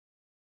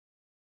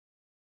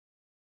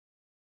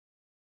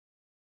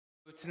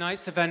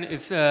Tonight's event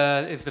is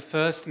the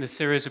first in a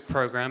series of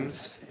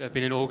programs that have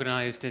been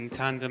organized in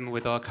tandem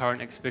with our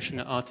current exhibition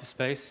at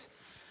Artispace,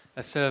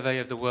 a survey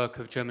of the work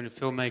of German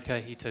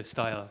filmmaker Hito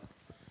Steyler.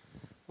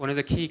 One of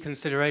the key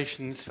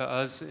considerations for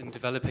us in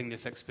developing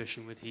this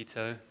exhibition with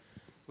Hito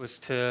was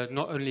to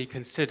not only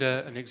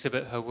consider and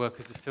exhibit her work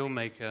as a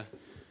filmmaker,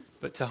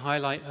 but to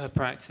highlight her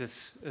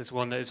practice as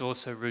one that is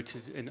also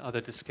rooted in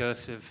other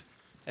discursive,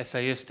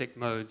 essayistic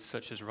modes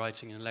such as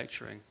writing and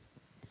lecturing.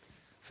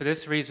 For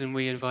this reason,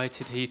 we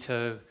invited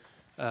Hito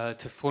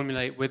to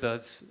formulate with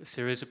us a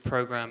series of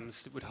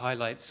programs that would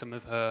highlight some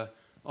of her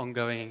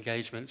ongoing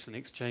engagements and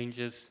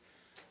exchanges,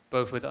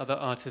 both with other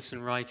artists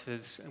and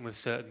writers and with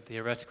certain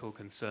theoretical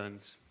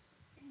concerns.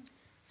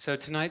 So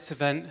tonight's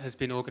event has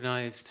been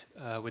organized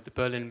with the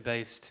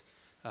Berlin-based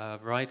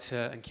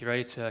writer and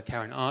curator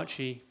Karen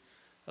Archie,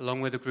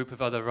 along with a group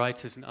of other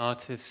writers and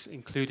artists,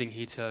 including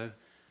Hito,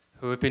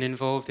 who have been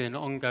involved in an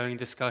ongoing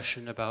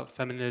discussion about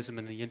feminism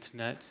and the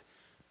internet,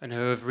 and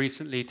who have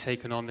recently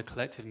taken on the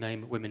collective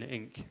name Women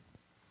Inc.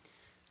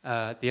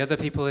 The other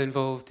people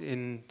involved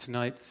in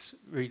tonight's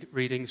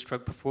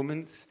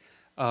reading/performance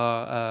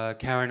are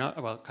Karen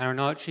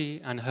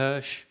Archie, Anne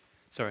Hirsch,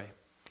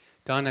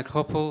 Dana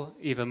Kroppel,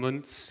 Eva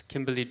Muntz,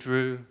 Kimberly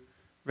Drew,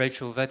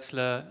 Rachel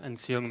Wetzler, and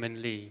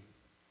Seung-Min Lee.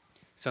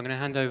 So I'm going to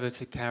hand over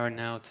to Karen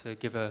now to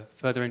give a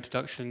further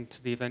introduction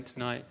to the event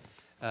tonight.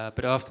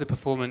 But after the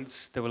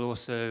performance, there will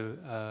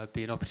also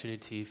be an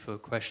opportunity for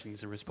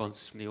questions and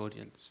responses from the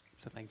audience.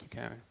 So thank you,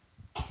 Karen.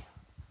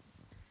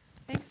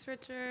 Thanks,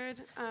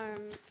 Richard.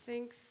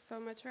 Thanks so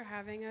much for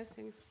having us.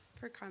 Thanks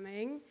for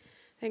coming.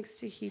 Thanks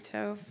to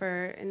Hito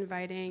for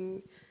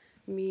inviting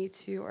me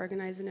to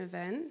organize an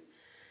event.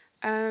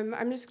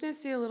 I'm just going to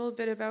say a little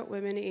bit about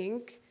Women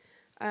Inc.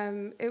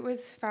 It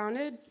was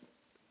founded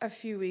a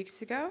few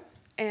weeks ago,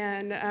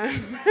 and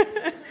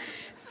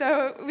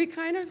so we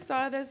kind of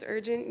saw this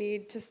urgent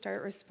need to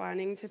start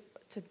responding to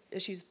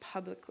issues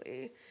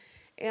publicly.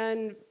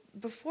 And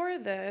before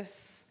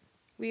this,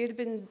 we had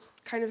been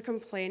kind of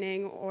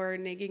complaining or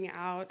nagging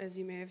out, as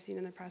you may have seen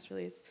in the press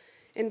release,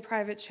 in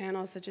private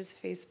channels such as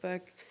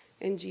Facebook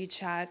and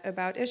GChat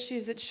about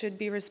issues that should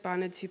be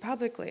responded to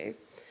publicly.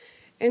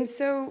 And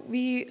so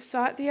we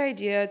sought the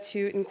idea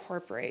to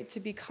incorporate, to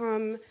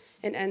become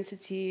an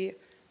entity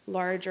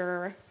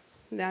larger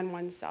than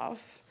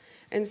oneself.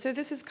 And so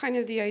this is kind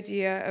of the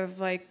idea of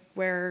like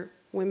where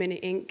Women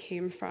Inc.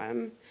 came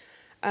from.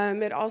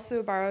 It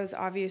also borrows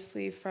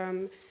obviously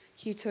from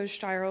Hito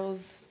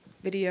Steyler's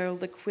video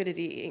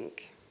Liquidity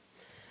Inc.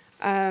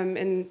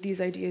 And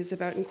these ideas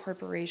about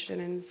incorporation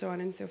and so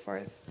on and so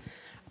forth.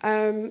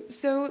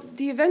 So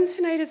the event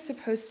tonight is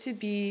supposed to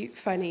be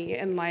funny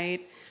and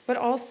light, but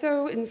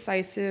also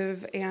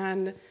incisive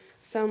and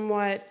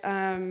somewhat,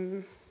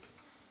 I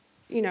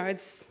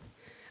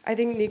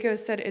think Nico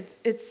said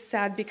it's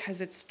sad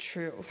because it's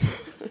true.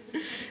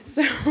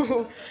 So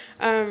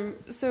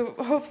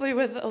hopefully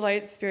with a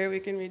light spirit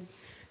we can read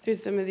through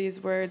some of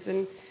these words.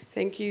 And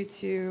thank you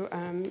to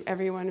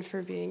everyone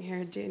for being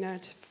here, Dana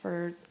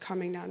for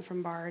coming down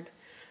from Bard.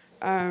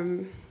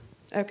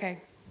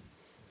 Okay,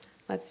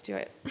 let's do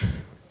it.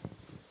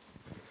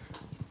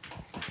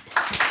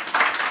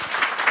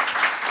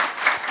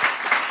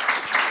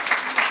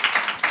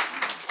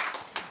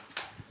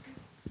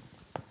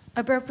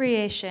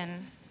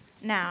 Appropriation,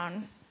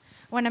 noun.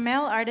 When a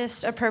male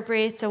artist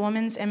appropriates a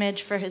woman's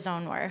image for his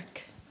own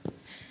work.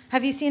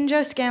 Have you seen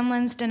Joe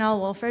Scanlon's Donnell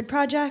Wolford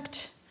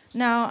project?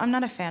 No, I'm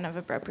not a fan of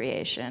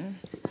appropriation.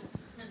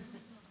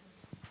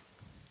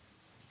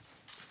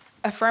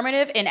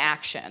 Affirmative in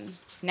action,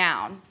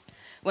 noun.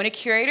 When a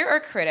curator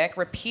or critic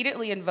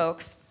repeatedly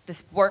invokes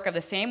the work of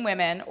the same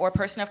women or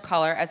person of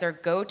color as their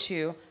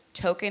go-to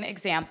token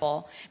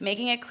example,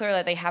 making it clear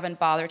that they haven't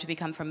bothered to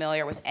become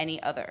familiar with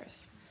any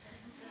others.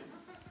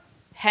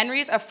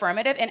 Henry's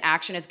affirmative in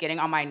action is getting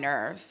on my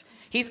nerves.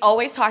 He's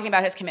always talking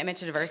about his commitment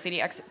to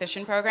diversity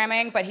exhibition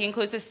programming, but he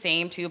includes the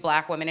same two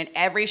black women in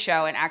every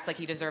show and acts like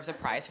he deserves a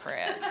prize for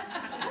it.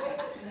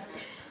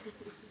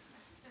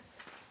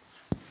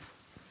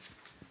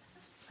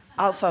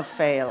 Alpha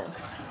fail.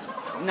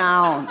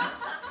 Noun.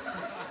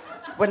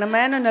 When a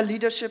man in a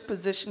leadership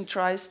position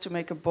tries to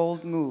make a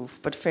bold move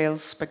but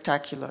fails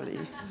spectacularly.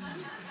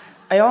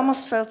 I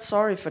almost felt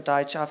sorry for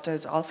Deitch after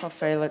his alpha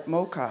fail at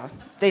MoCA.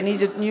 They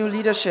needed new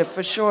leadership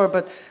for sure,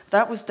 but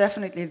that was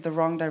definitely the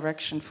wrong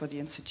direction for the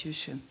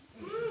institution.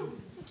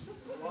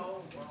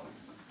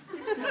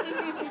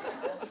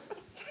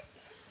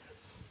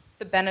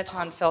 The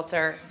Benetton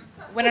filter.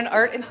 When an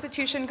art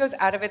institution goes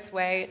out of its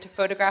way to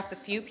photograph the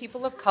few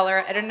people of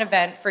color at an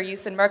event for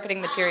use in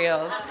marketing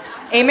materials,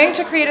 aiming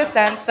to create a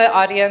sense that the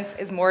audience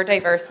is more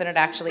diverse than it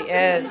actually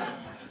is.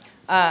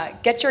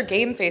 Get your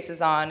game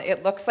faces on.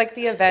 It looks like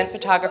the event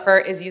photographer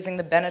is using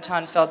the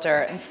Benetton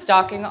filter and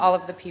stalking all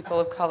of the people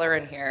of color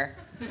in here.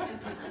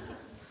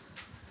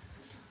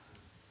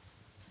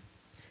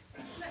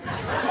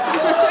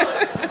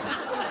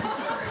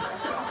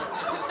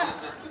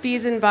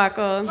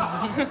 Biesenbachl.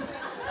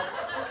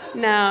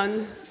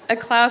 Noun. a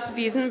Klaus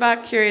Biesenbach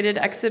curated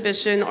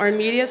exhibition or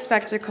media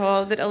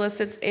spectacle that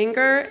elicits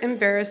anger,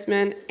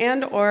 embarrassment,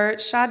 and or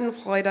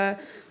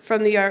schadenfreude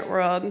from the art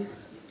world.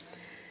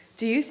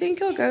 Do you think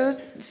you'll go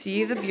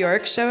see the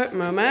Björk show at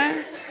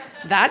MoMA?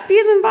 That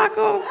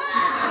Biesenbachel?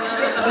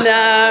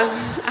 No,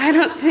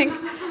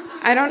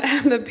 I don't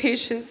have the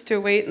patience to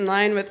wait in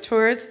line with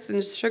tourists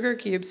and sugar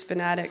cubes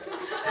fanatics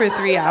for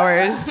 3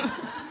 hours.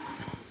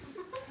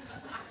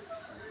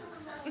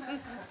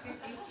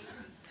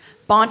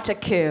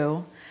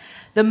 Bonteku.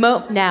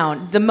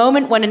 Noun, the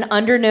moment when an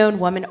underknown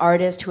woman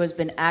artist who has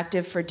been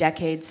active for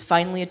decades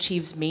finally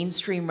achieves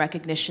mainstream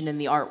recognition in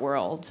the art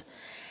world.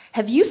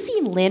 Have you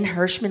seen Lynn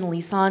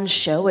Hirschman-Lison's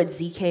show at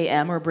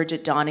ZKM or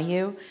Bridget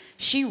Donahue?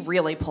 She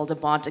really pulled a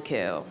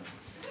Bonteku.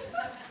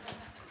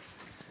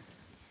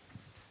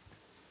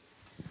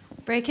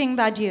 Breaking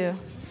Badiou.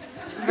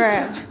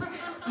 Verb.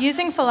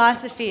 Using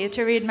philosophy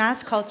to read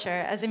mass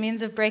culture as a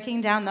means of breaking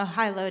down the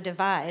high-low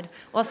divide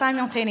while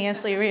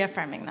simultaneously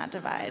reaffirming that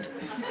divide.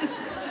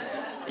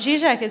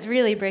 Zizek is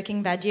really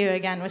breaking Badiou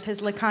again with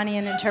his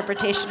Lacanian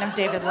interpretation of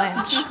David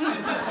Lynch.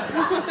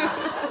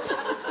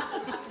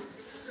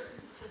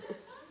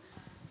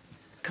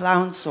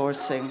 Clown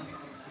sourcing.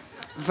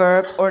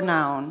 Verb or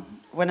noun.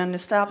 When an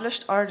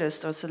established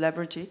artist or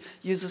celebrity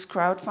uses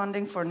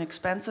crowdfunding for an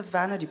expensive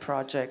vanity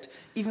project,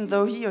 even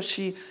though he or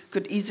she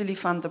could easily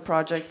fund the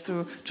project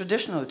through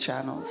traditional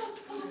channels.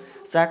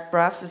 Zach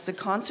Braff is the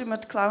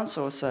consummate clown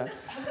sourcer.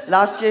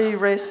 Last year he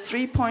raised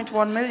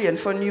 $3.1 million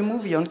for a new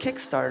movie on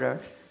Kickstarter.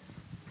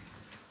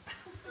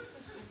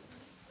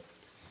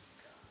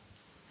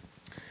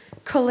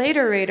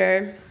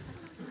 Collaborator.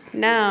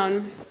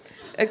 Noun.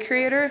 A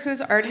curator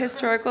whose art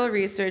historical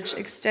research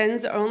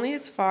extends only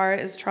as far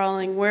as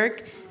trawling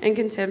work and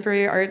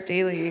contemporary art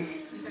daily.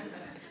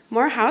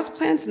 More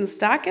houseplants and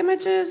stock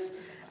images?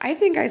 I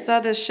think I saw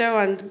this show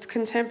on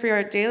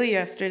Contemporary Art Daily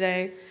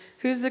yesterday.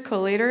 Who's the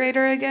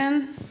collaborator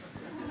again?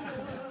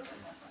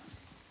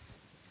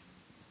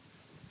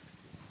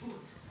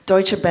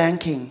 Deutsche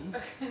Banking.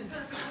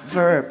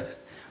 Verb.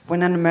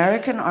 When an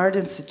American art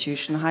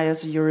institution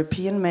hires a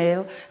European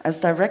male as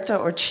director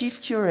or chief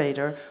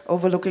curator,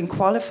 overlooking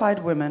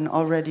qualified women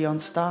already on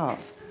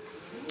staff.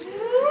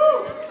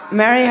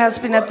 Mary has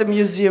been at the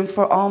museum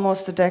for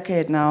almost a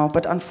decade now,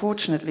 but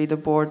unfortunately the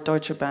board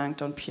Deutsche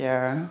Banked on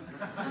Pierre.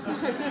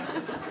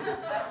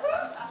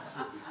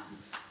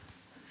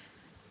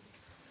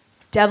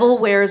 Devil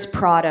Wears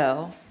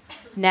Prado.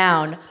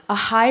 Noun, a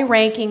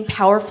high-ranking,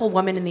 powerful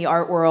woman in the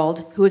art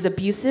world who is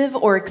abusive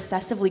or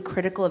excessively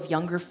critical of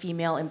younger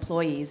female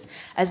employees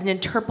as an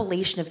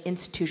interpolation of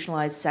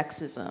institutionalized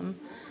sexism.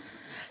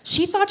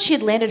 She thought she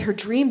had landed her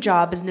dream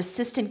job as an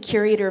assistant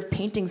curator of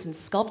paintings and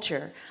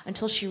sculpture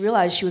until she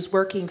realized she was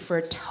working for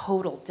a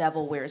total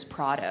Devil Wears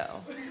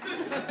Prado.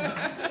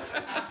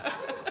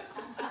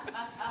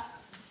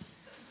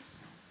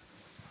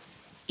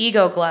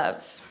 Ego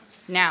gloves.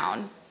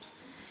 Noun.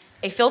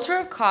 A filter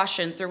of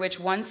caution through which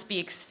one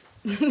speaks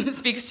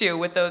to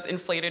with those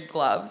inflated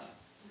gloves.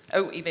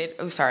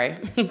 Sorry.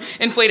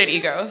 Inflated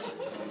egos.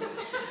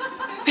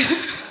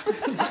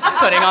 Just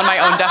putting on my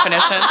own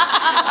definition.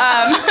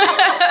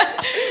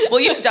 Will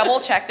you double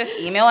check this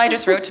email I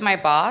just wrote to my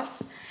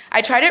boss?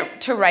 I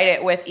tried to write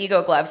it with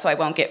ego gloves so I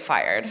won't get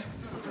fired.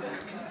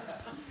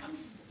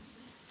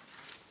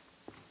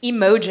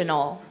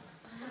 Emotional.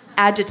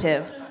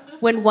 Adjective.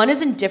 When one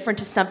is indifferent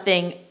to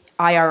something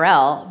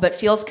IRL, but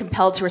feels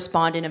compelled to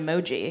respond in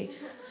emoji.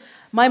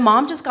 My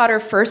mom just got her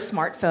first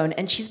smartphone,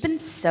 and she's been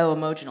so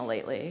emotional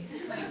lately.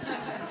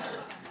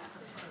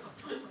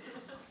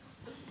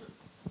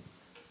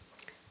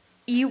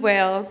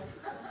 E-whale.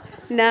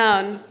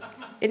 Noun.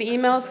 An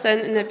email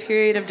sent in a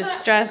period of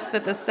distress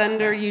that the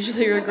sender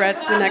usually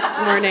regrets the next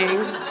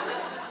morning.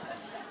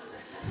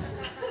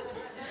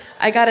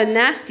 I got a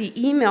nasty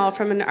email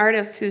from an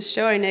artist whose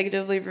show I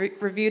negatively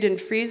reviewed in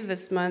Freeze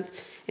this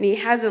month, and he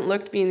hasn't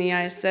looked me in the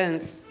eye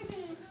since.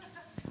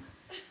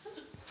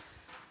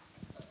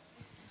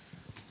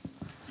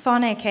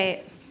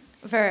 Fornicate.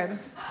 Verb.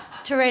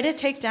 To write a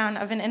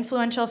takedown of an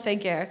influential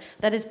figure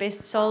that is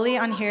based solely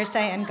on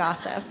hearsay and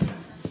gossip.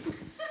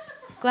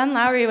 Glenn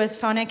Lowry was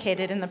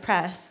fornicated in the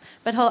press,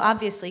 but he'll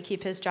obviously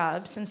keep his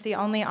job since the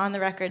only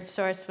on-the-record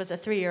source was a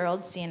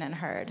 3-year-old seen and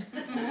heard.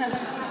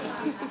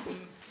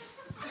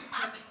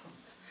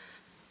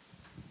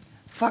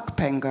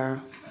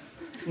 Fuckpenger.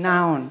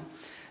 Noun.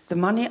 The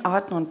money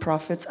art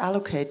nonprofits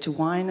allocate to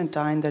wine and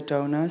dine their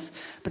donors,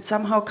 but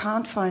somehow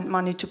can't find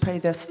money to pay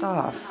their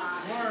staff.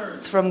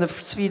 It's from the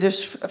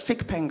Swedish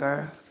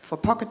fickpengar, for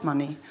pocket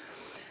money.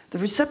 The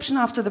reception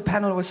after the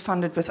panel was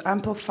funded with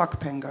ample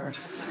fuckpengar.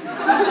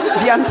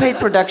 The unpaid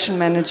production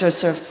manager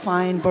served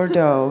fine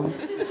Bordeaux.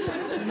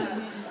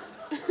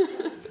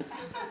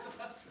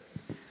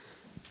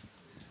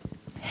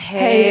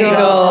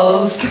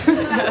 Hegel's.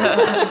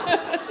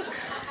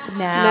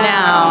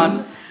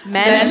 Noun.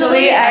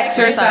 Mentally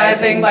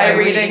exercising by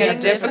reading a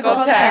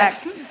difficult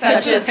text,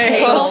 such as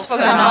Hegel's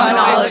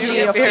Phenomenology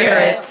of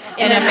Spirit,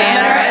 in a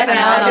manner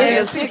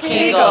analogous to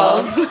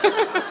Kegel's.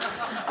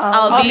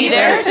 I'll be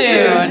there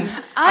soon.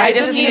 I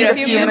just need a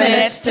few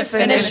minutes to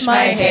finish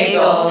my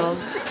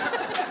Hegels.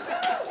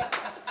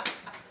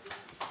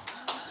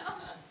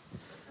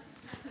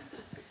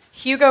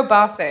 Hugo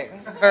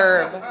bossing,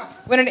 verb.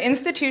 When an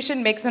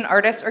institution makes an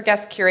artist or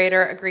guest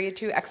curator agree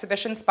to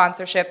exhibition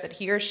sponsorship that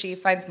he or she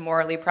finds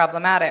morally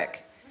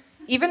problematic.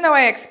 Even though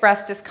I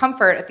expressed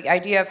discomfort at the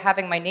idea of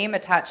having my name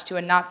attached to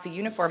a Nazi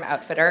uniform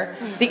outfitter,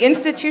 the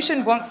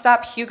institution won't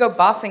stop Hugo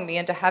bossing me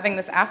into having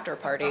this after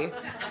party.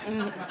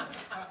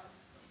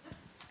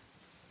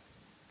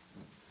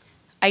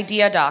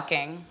 Idea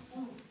docking.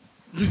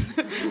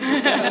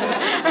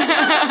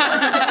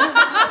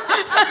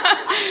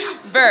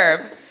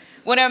 Verb.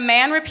 When a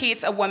man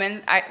repeats a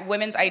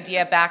woman's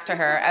idea back to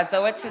her as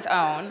though it's his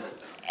own,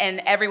 and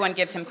everyone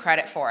gives him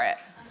credit for it.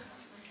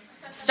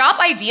 Stop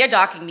idea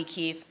docking me,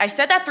 Keith. I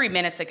said that 3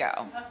 minutes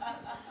ago.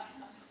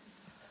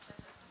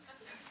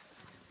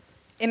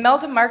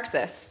 Imelda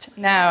Marxist,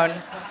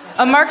 noun.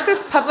 A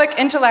Marxist public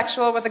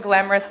intellectual with a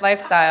glamorous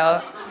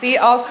lifestyle. See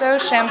also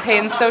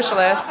champagne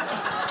socialist.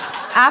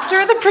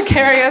 After the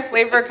precarious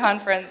labor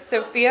conference,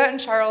 Sophia and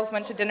Charles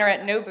went to dinner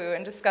at Nobu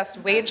and discussed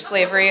wage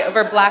slavery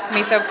over black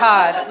miso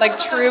cod, like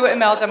true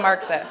Imelda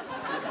Marxists.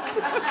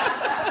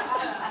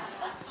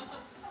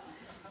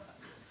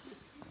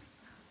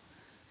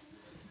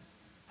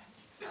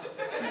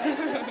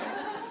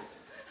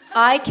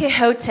 I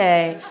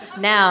Quixote,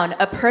 noun,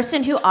 a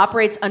person who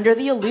operates under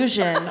the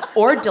illusion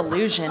or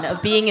delusion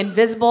of being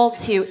invisible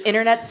to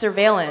internet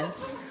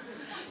surveillance.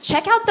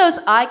 Check out those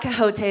I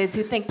Quixotes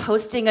who think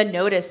posting a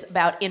notice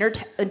about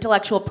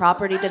intellectual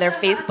property to their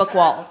Facebook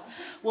walls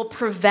will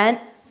prevent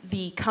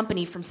the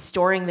company from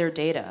storing their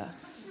data.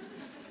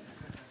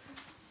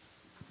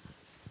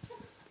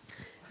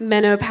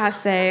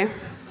 Menopause,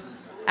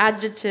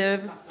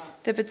 adjective,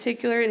 the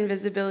particular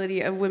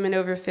invisibility of women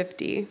over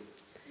 50.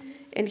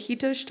 In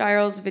Hito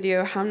Steirl's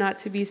video, How Not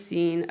to Be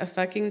Seen, a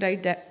fucking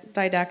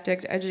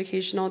didactic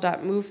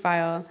educational.move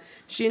file,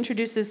 she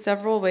introduces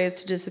several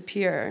ways to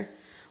disappear.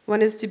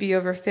 One is to be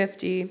over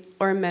 50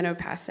 or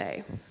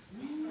menopause.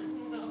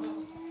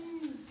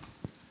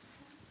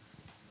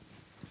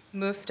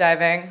 Moof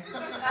diving,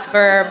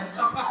 verb.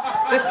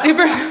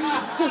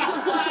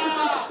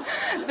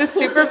 The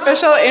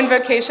superficial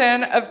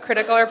invocation of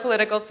critical or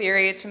political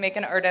theory to make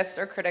an artist's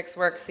or critic's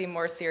work seem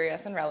more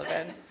serious and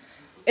relevant.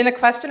 In the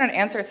question and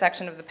answer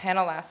section of the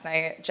panel last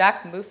night,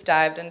 Jack moof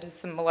dived into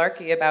some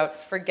malarkey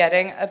about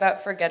forgetting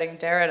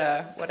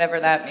Derrida, whatever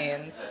that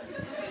means.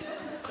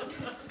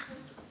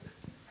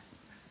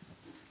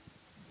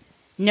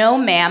 No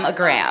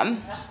mammogram.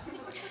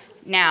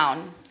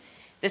 Noun.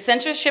 The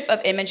censorship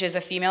of images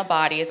of female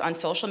bodies on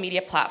social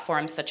media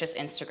platforms such as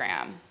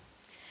Instagram.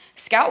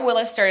 Scout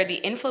Willis started the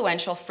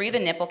influential Free the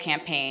Nipple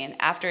campaign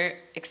after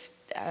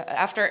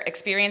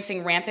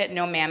experiencing rampant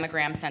no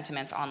mammogram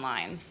sentiments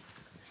online.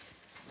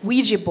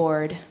 Ouija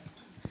board.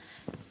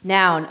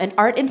 Noun, an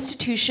art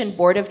institution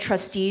board of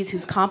trustees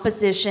whose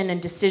composition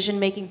and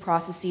decision-making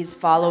processes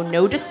follow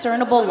no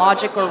discernible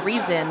logic or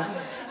reason,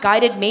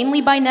 guided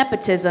mainly by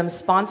nepotism,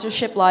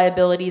 sponsorship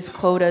liabilities,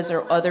 quotas,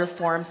 or other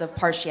forms of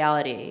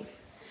partiality.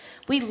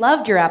 We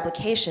loved your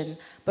application,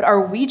 but our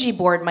Ouija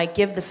board might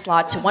give the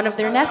slot to one of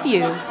their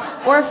nephews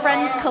or a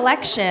friend's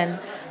collection.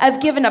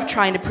 I've given up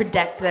trying to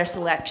predict their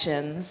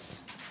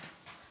selections.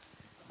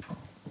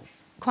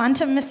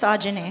 Quantum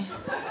misogyny.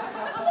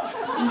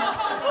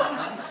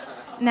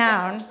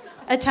 Noun,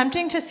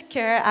 attempting to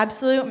secure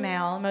absolute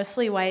male,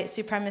 mostly white,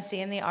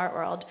 supremacy in the art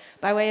world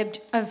by way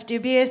of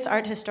dubious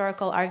art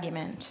historical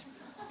argument.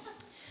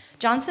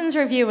 Johnson's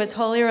review was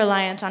wholly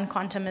reliant on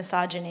quantum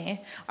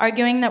misogyny,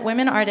 arguing that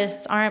women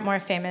artists aren't more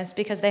famous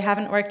because they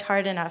haven't worked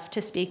hard enough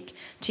to speak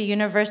to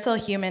universal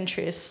human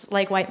truths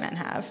like white men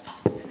have.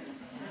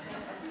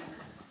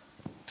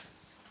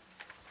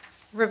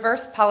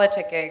 Reverse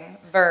politicking,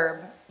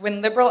 verb,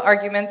 when liberal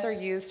arguments are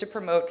used to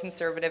promote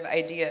conservative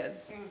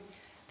ideas.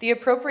 The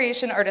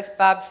appropriation artist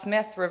Bob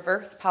Smith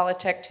reverse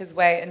politicked his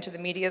way into the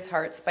media's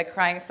hearts by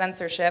crying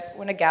censorship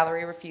when a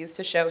gallery refused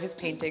to show his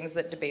paintings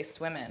that debased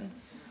women.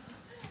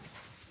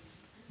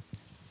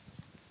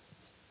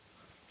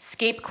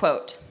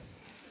 Scapequote.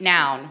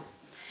 Noun.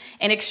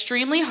 An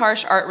extremely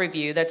harsh art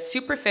review that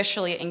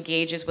superficially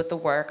engages with the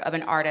work of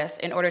an artist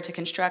in order to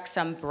construct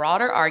some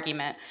broader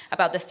argument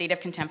about the state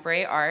of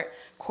contemporary art,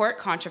 court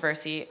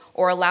controversy,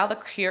 or allow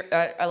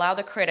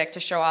the critic to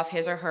show off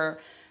his or her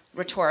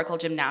rhetorical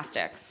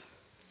gymnastics.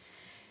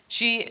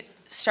 She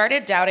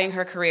started doubting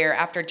her career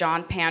after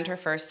John panned her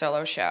first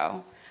solo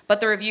show,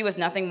 but the review was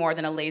nothing more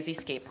than a lazy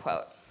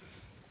scapequote.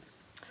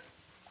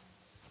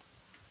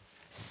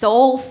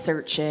 Soul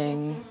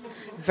searching.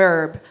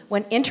 Verb,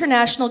 when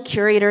international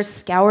curators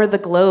scour the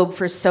globe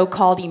for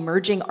so-called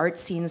emerging art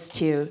scenes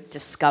to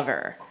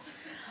discover.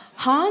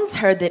 Hans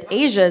heard that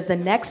Asia is the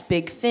next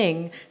big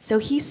thing, so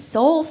he's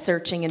soul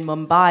searching in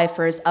Mumbai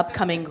for his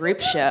upcoming group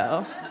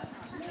show.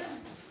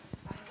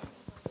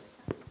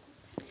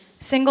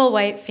 Single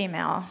white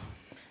female.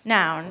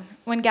 Noun,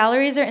 when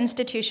galleries or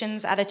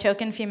institutions add a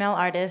token female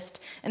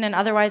artist in an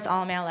otherwise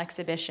all-male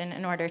exhibition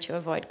in order to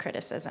avoid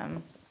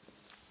criticism.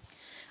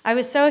 I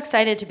was so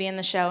excited to be in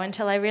the show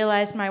until I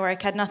realized my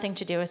work had nothing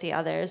to do with the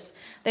others.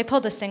 They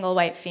pulled a single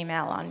white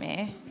female on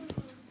me.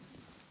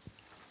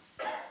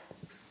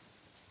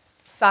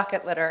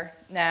 Socket litter,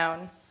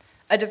 noun.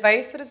 A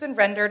device that has been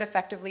rendered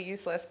effectively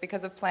useless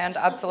because of planned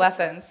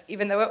obsolescence,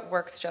 even though it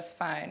works just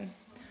fine.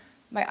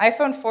 My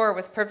iPhone 4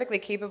 was perfectly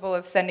capable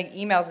of sending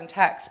emails and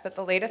texts, but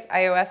the latest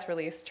iOS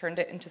release turned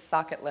it into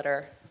socket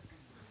litter.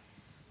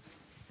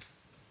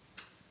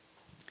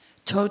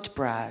 Tote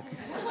brag,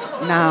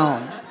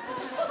 noun.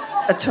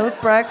 A tote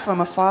brag from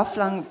a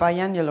far-flung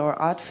biennial or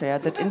art fair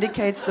that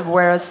indicates the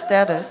wearer's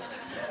status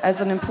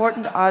as an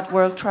important art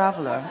world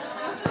traveler.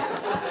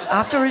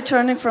 After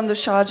returning from the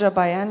Sharjah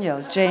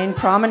Biennial, Jane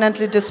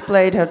prominently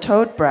displayed her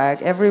tote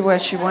brag everywhere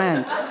she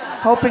went,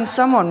 hoping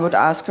someone would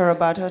ask her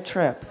about her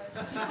trip.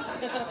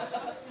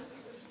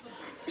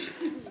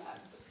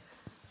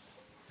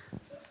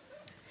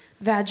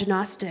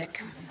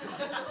 Vaginostic.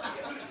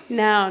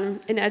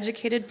 Noun, an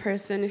educated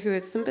person who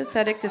is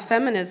sympathetic to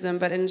feminism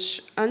but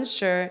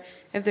unsure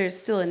if there's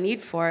still a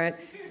need for it,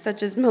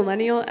 such as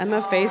millennial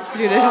MFA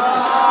students.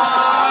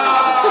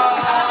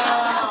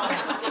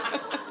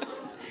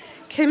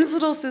 Kim's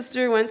little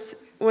sister went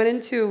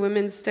into a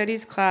women's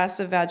studies class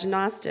of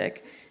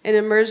vaginostic and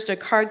emerged a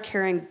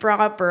card-carrying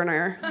bra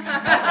burner.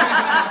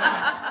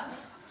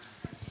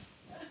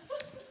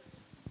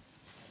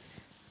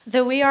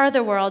 The We Are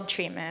the World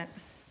treatment.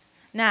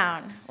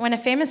 Noun, when a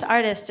famous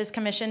artist is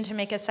commissioned to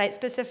make a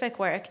site-specific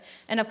work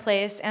in a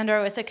place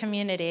and/or with a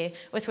community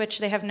with which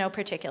they have no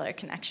particular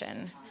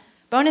connection.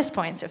 Bonus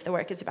points if the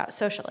work is about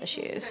social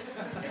issues.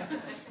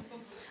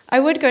 I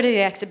would go to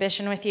the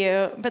exhibition with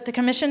you, but the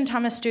commissioned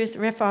Thomas Struth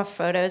rip-off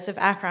photos of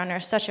Akron are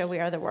such a We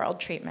Are the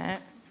World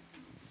treatment.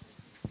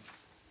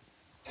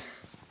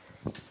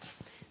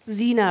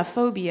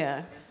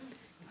 Xenophobia.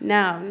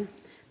 Noun,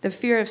 the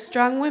fear of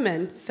strong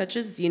women, such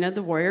as Xena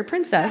the warrior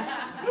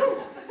princess.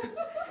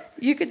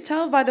 You could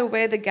tell by the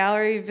way the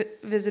gallery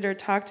visitor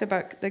talked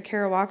about the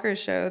Kara Walker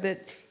show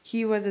that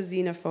he was a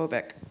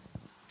xenophobic.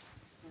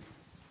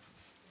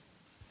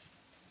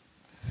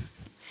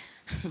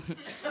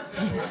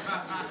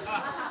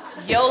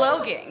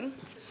 YOLOging.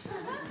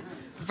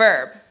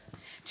 Verb.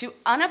 To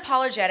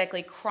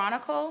unapologetically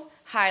chronicle,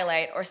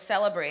 highlight, or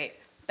celebrate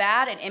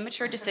bad and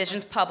immature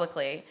decisions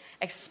publicly,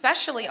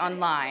 especially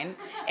online,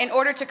 in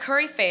order to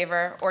curry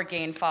favor or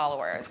gain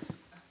followers.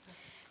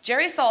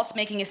 Jerry Salt's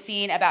making a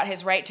scene about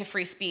his right to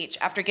free speech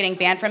after getting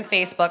banned from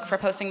Facebook for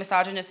posting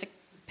misogynistic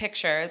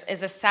pictures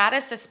is the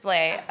saddest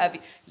display of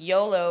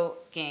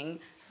YOLOging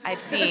I've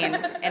seen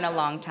in a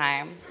long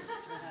time.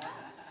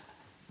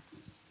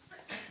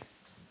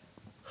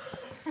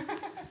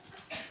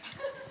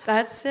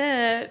 That's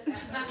it.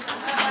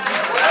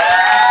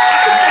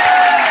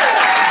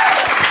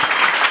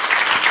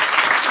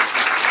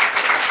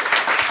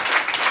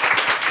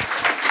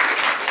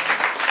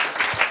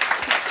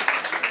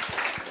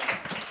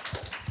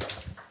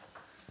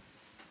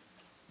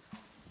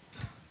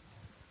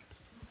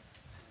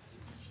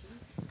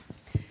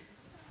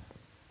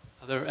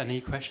 Are there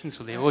any questions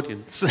for the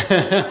audience?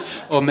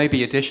 Or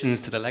maybe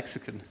additions to the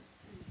lexicon?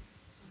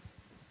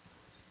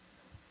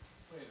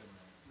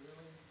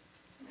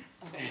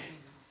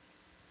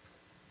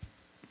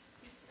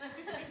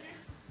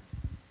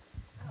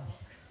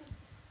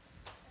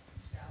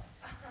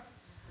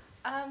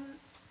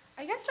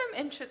 I guess I'm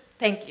interested.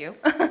 Thank you.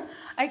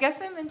 I guess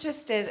I'm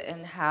interested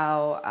in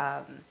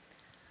how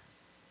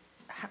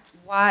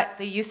what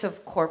the use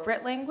of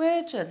corporate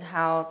language and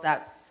how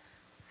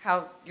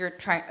you're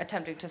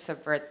attempting to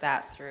subvert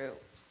that through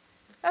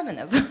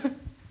feminism.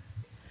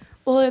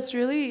 Well, it's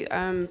really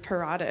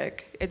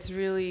parodic. It's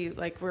really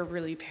like we're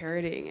really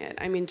parodying it.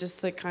 I mean,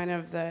 just like kind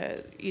of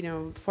the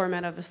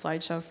format of the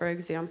slideshow, for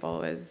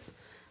example, is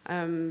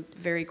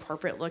very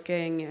corporate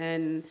looking,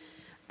 and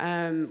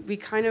we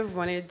kind of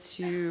wanted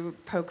to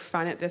poke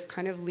fun at this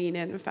kind of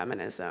lean-in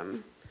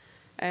feminism,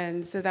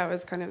 and so that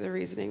was kind of the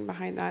reasoning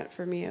behind that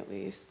for me, at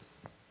least.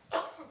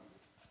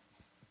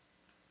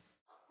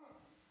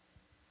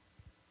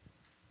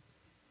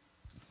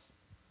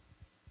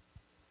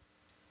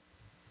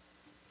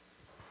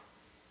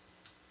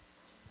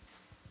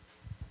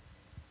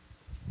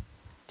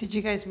 Did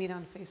you guys meet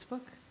on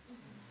Facebook?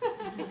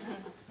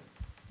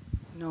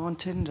 No, on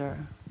Tinder.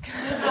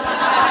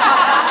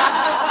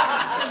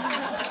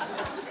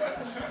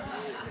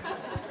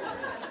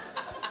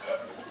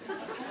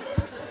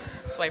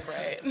 Swipe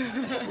right.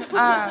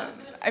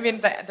 I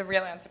mean, the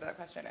real answer to that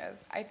question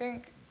is, I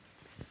think,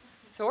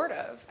 sort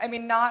of. I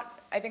mean, not,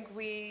 I think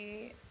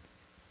the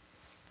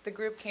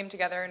group came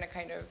together in a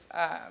kind of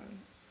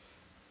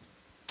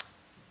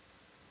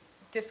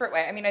disparate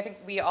way. I mean, I think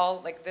we all,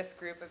 like this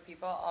group of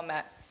people all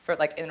met for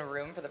like in a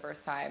room for the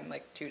first time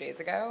like 2 days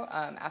ago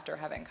after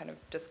having kind of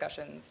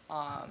discussions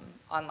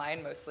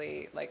online,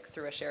 mostly like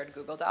through a shared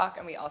Google Doc.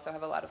 And we also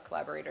have a lot of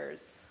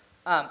collaborators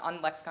on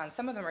Lexicon.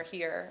 Some of them are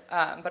here,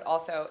 but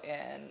also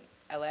in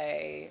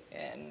LA,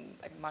 in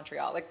like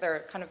Montreal. Like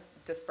they're kind of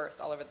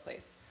dispersed all over the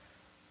place.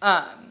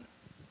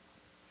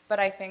 But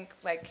I think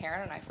like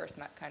Karen and I first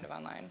met kind of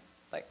online,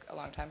 like a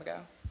long time ago.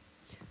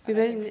 We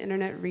met in an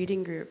internet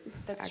reading group.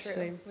 That's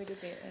actually. true. We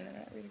did meet in an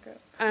internet reading group.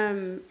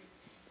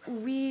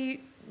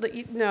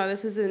 No,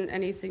 this isn't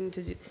anything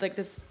to do, like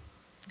this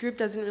group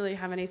doesn't really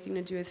have anything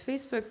to do with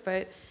Facebook,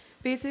 but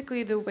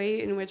basically the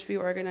way in which we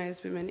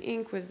organized Women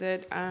Inc. was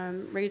that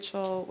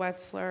Rachel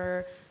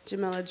Wetzler,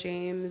 Jamila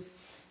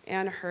James,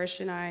 Anne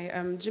Hirsch, and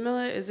I.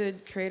 Jamila is a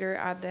curator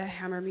at the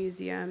Hammer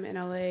Museum in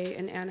LA,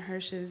 and Anne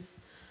Hirsch is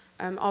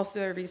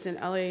also a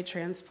recent LA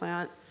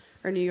transplant,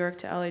 or New York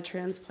to LA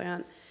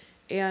transplant,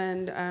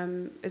 and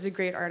is a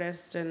great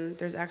artist, and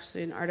there's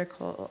actually an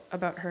article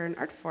about her in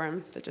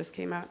Artforum that just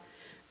came out.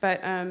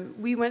 But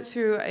we went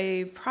through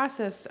a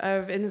process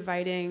of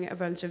inviting a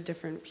bunch of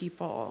different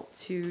people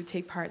to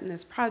take part in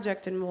this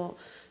project, and we'll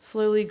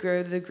slowly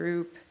grow the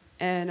group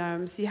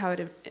and see how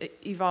it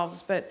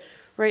evolves. But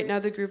right now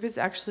the group is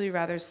actually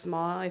rather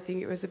small. I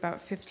think it was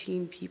about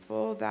 15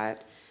 people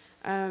that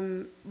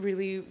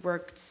really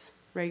worked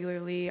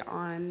regularly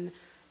on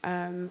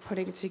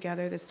putting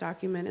together this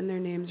document, and their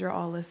names are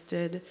all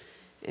listed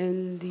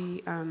in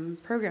the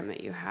program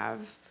that you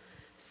have.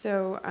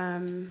 So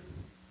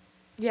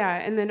yeah,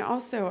 and then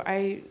also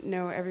I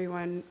know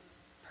everyone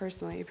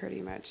personally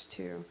pretty much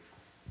too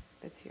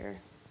that's here.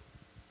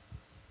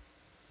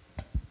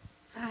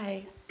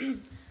 Hi.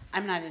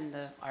 I'm not in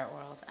the art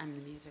world, I'm in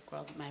the music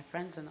world. My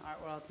friend's in the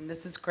art world, and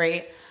this is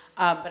great.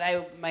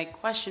 But my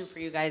question for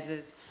you guys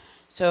is,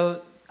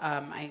 so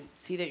I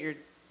see that you're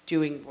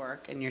doing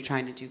work and you're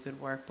trying to do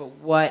good work, but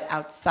what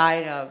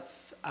outside of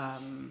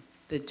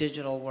the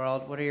digital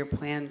world, what are your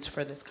plans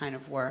for this kind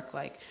of work?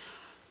 Like,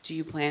 do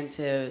you plan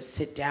to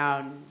sit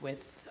down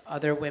with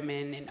other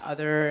women in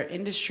other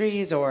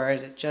industries, or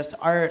is it just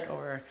art,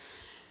 or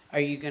are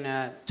you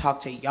gonna talk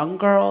to young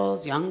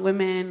girls, young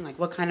women? Like,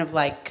 what kind of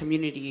like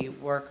community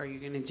work are you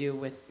gonna do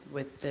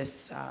with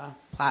this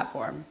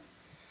platform?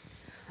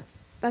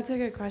 That's a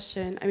good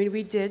question. I mean,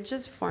 we did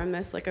just form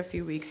this like a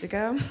few weeks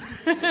ago.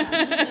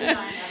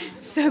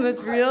 So the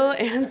real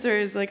answer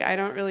is like, I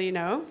don't really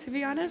know, to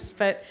be honest.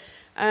 But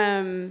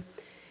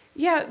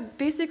yeah,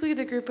 basically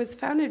the group was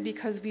founded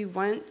because we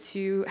want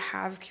to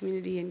have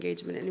community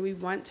engagement and we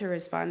want to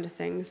respond to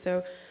things.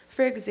 So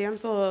for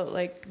example,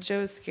 like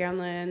Joe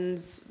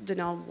Scanlon's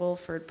Donnell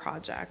Wolford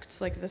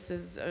project, like this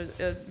is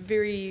a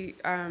very,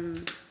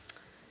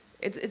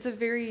 it's a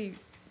very,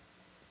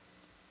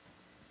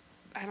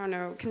 I don't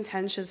know,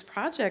 contentious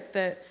project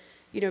that,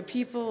 you know,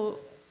 people,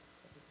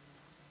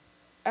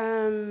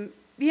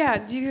 yeah,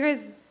 do you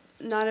guys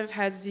nod of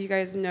heads, do you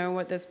guys know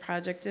what this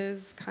project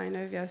is? Kind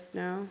of, yes,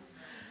 no?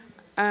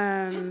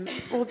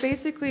 Well,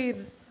 basically,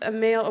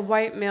 a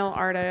white male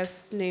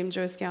artist named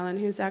Joe Scanlon,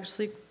 who's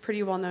actually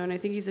pretty well known, I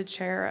think he's a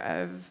chair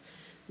of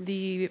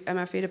the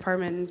MFA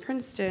department in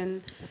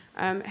Princeton,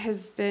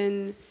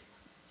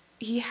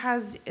 he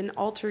has an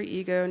alter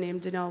ego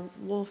named Donnell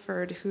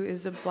Wolford, who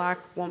is a black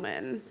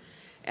woman,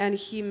 and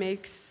he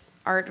makes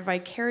art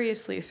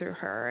vicariously through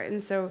her.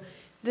 And so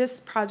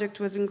this project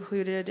was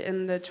included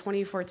in the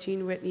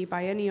 2014 Whitney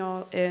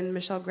Biennial in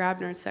Michelle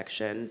Grabner's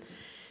section.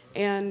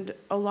 And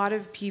a lot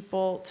of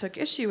people took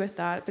issue with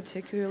that,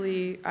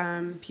 particularly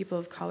people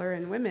of color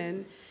and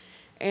women.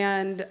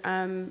 And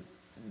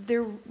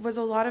there was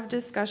a lot of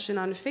discussion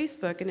on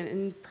Facebook and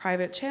in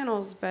private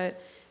channels,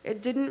 but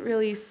it didn't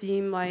really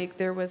seem like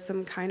there was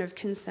some kind of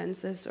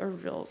consensus or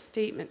real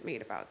statement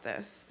made about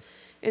this.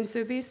 And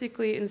so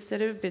basically,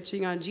 instead of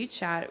bitching on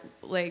GChat,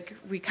 like,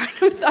 we kind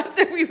of thought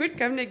that we would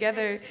come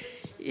together.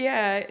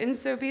 Yeah, and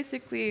so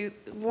basically,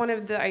 one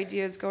of the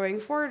ideas going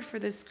forward for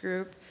this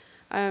group,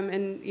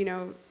 and, you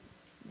know,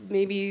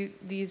 maybe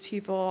these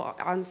people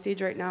on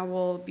stage right now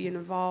will be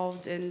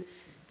involved in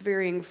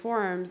varying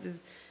forms,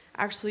 is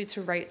actually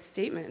to write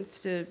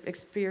statements, to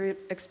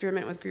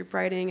experiment with group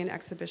writing and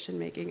exhibition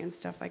making and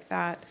stuff like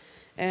that,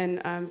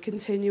 and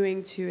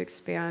continuing to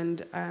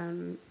expand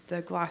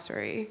the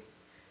glossary.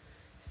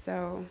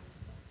 So,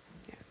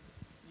 yeah.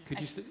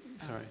 Could you,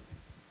 sorry.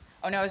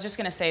 Oh no, I was just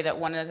gonna say that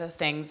one of the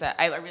things that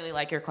I really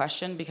like your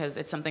question because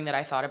it's something that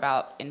I thought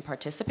about in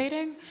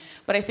participating,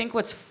 but I think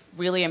what's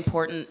really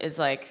important is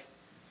like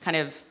kind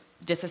of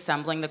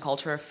disassembling the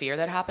culture of fear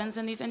that happens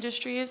in these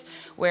industries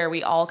where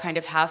we all kind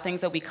of have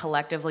things that we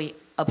collectively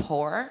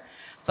abhor,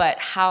 but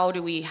how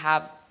do we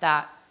have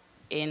that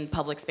in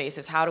public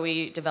spaces? How do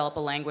we develop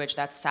a language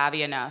that's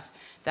savvy enough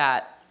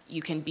that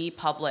you can be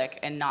public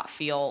and not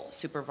feel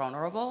super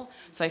vulnerable?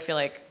 So I feel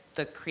like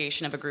the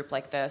creation of a group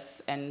like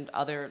this and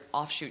other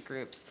offshoot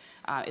groups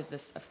is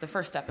the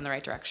first step in the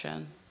right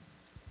direction.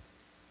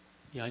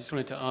 Yeah, I just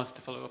wanted to ask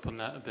to follow up on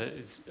that a bit,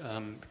 is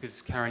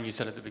because Karen, you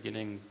said at the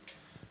beginning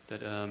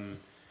that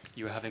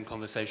you were having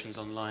conversations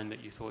online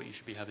that you thought you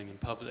should be having in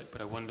public, but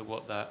I wonder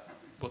what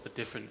the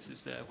difference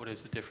is there. What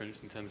is the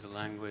difference in terms of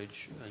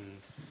language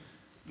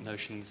and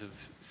notions of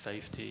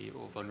safety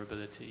or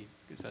vulnerability?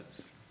 Because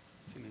that's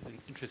seems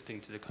interesting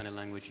to the kind of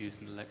language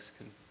used in the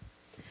lexicon.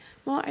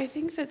 Well, I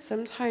think that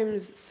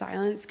sometimes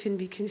silence can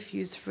be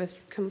confused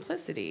with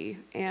complicity,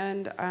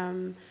 and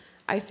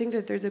I think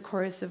that there's a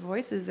chorus of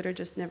voices that are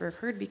just never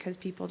heard because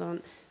people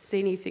don't say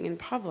anything in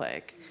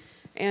public.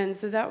 And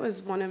so that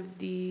was one of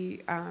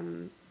the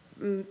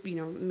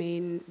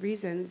main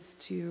reasons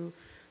to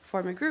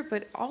form a group.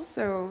 But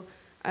also,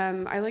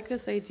 I like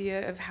this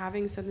idea of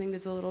having something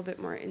that's a little bit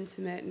more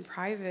intimate and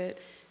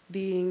private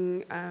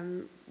being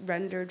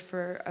rendered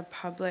for a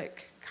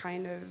public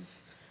kind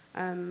of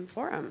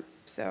forum.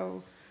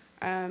 So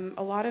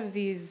a lot of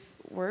these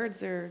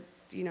words are,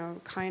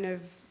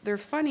 they're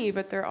funny,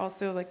 but they're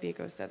also, like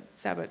Nico said,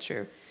 sad but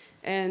true.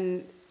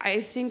 And I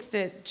think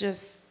that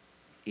just,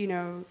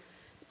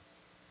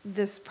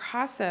 this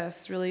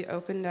process really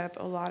opened up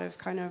a lot of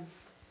I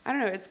don't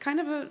know, it's kind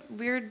of a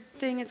weird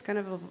thing, it's kind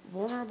of a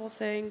vulnerable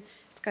thing,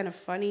 it's kind of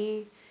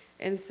funny.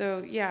 And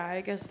so, yeah,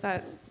 I guess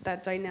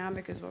that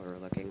dynamic is what we're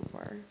looking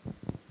for.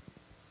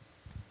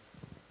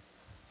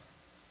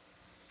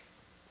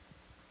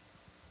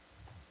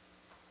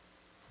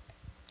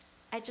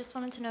 I just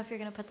wanted to know if you're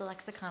going to put the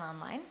lexicon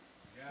online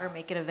or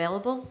make it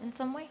available in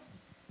some way.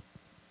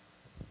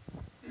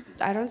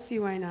 I don't see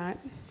why not.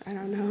 I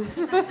don't know.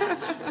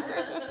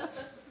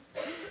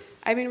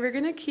 I mean, we're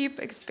going to keep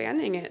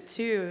expanding it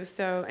too.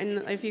 So,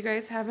 and if you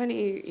guys have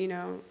any,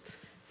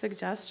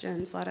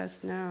 suggestions, let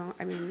us know.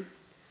 I mean,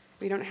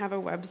 we don't have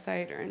a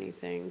website or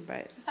anything,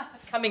 but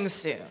Coming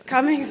soon.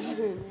 Coming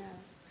soon, yeah.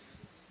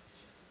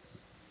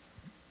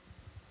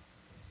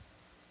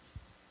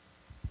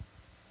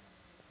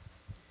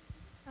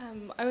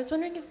 I was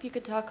wondering if you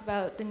could talk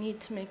about the need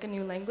to make a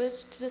new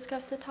language to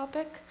discuss the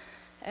topic,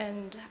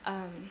 and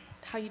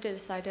how you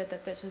decided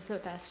that this was the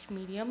best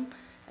medium,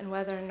 and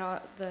whether or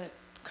not the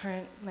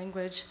current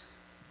language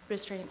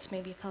restraints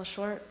maybe fell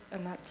short,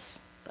 and that's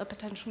a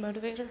potential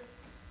motivator.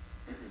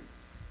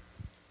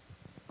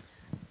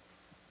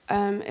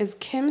 As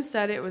Kim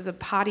said, it was a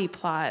potty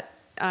plot.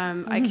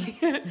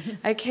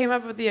 I came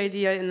up with the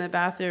idea in the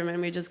bathroom,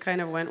 and we just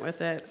kind of went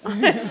with it,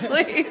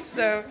 honestly.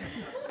 So,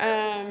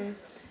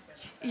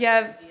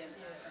 yeah,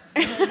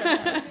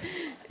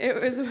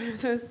 it was one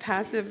of those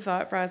passive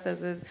thought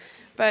processes.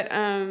 But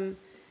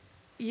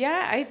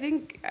yeah, I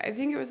think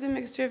it was a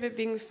mixture of it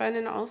being fun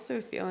and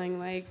also feeling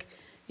like,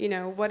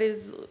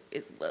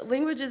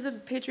 language is a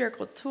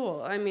patriarchal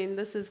tool. I mean,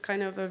 this is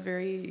kind of a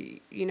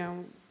very,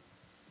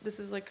 this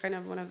is like kind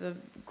of one of the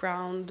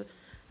ground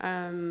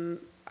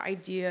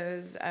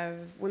ideas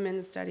of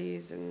women's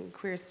studies and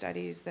queer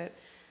studies that,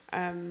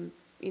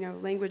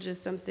 language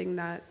is something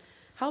that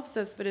helps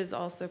us, but is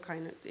also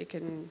it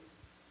can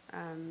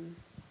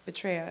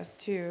betray us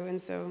too.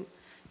 And so,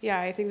 yeah,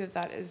 I think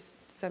that is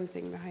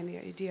something behind the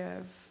idea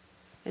of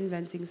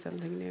inventing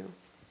something new.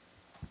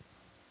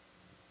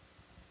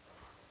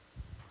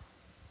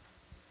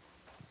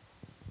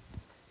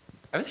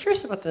 I was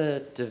curious about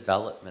the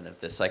development of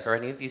this. Like, are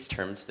any of these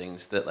terms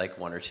things that like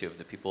one or two of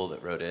the people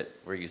that wrote it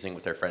were using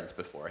with their friends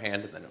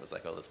beforehand, and then it was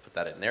like, oh, let's put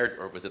that in there,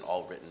 or was it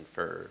all written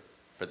for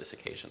this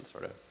occasion,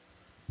 sort of?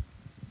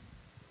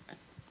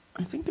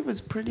 I think it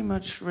was pretty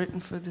much written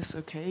for this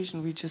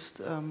occasion. We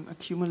just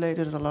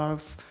accumulated a lot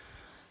of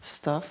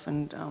stuff,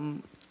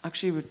 and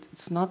actually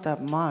it's not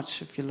that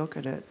much if you look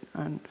at it,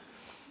 and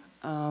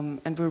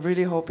we're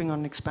really hoping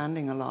on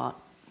expanding a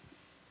lot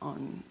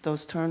on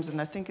those terms,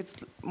 and I think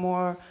it's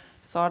more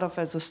thought of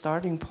as a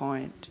starting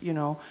point,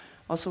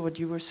 Also what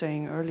you were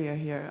saying earlier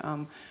here,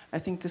 I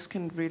think this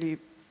can really,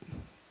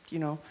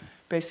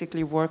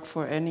 basically work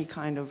for any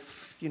kind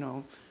of,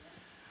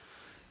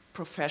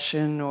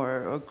 profession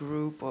or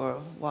group or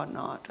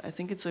whatnot. I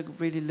think it's a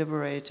really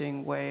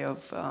liberating way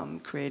of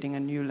creating a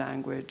new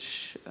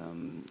language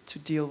to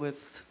deal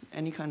with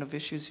any kind of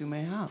issues you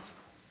may have.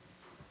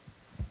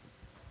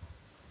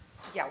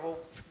 Yeah, well,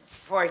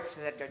 Freud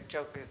said a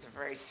joke is a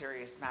very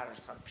serious matter,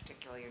 so I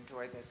particularly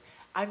enjoy this.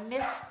 I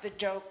missed the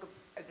joke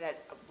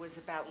that was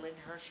about Lynn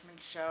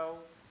Hirschman's show.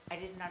 I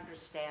didn't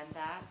understand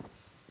that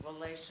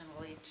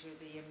relationally to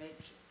the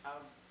image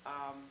of,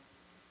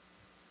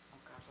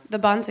 The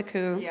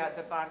Bontecu. Yeah,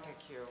 the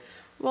Bontecu.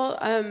 Well,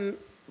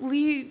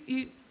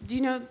 Lee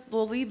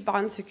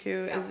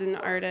Bontecu is an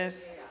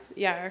artist,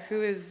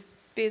 who is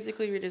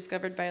basically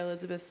rediscovered by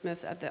Elizabeth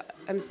Smith at the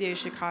MCA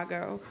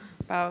Chicago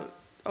about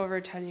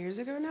over 10 years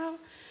ago now.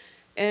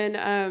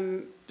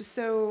 And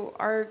so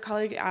our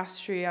colleague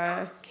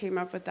Astria came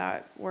up with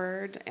that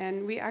word,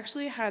 and we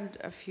actually had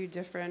a few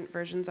different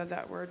versions of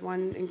that word.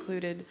 One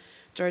included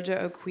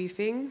Georgia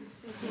O'Queefing.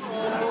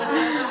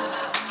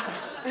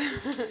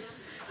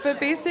 But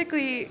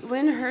basically,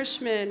 Lynn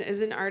Hirschman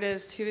is an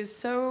artist who is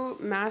so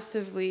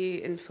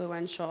massively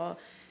influential,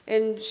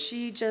 and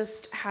she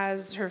just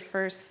has her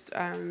first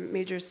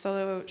major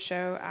solo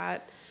show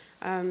at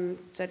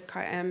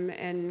ZKM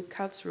in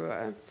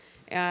Karlsruhe,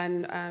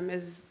 and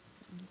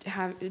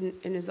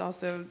is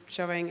also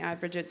showing at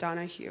Bridget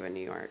Donahue in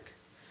New York.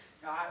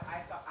 No,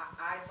 I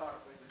thought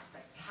it was a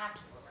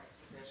spectacular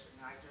exhibition.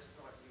 I just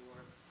thought you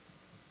were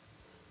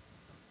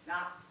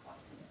not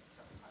loving it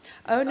so much.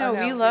 Oh no,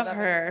 we love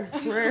her.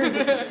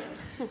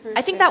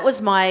 I think that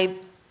was my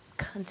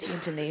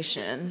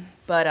intonation,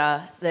 but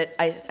that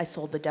I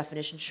sold the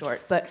definition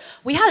short. But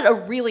we had a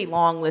really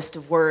long list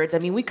of words. I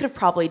mean, we could have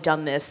probably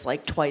done this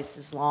like twice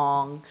as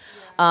long.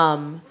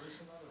 Yeah,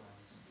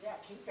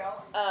 keep going.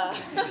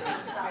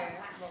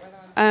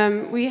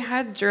 We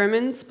had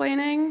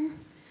German-splaining,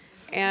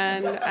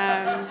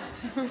 and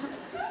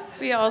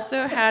we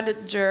also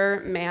had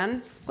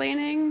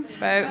German-splaining,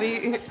 but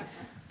we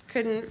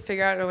couldn't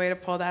figure out a way to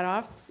pull that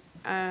off.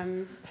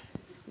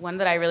 One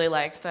that I really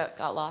liked that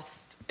got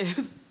lost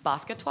is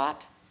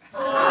basketwat.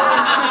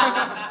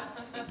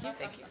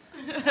 Thank you.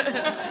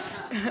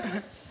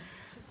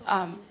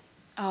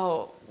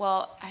 Oh,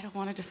 well, I don't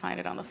want to define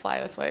it on the fly.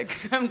 That's why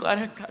I'm glad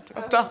I got to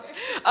talk.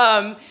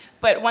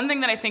 But one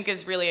thing that I think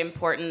is really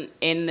important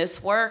in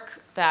this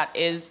work that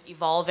is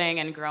evolving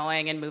and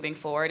growing and moving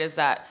forward is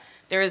that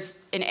there is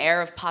an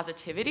air of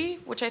positivity,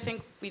 which I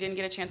think we didn't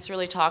get a chance to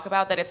really talk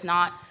about, that it's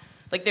not,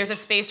 like there's a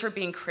space for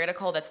being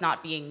critical that's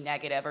not being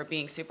negative or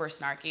being super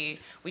snarky.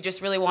 We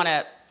just really want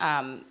to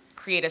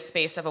create a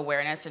space of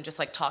awareness and just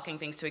like talking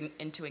things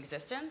into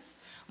existence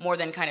more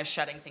than kind of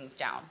shutting things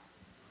down.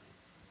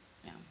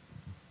 Yeah.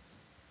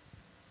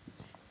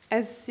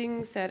 As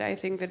Singh said, I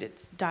think that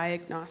it's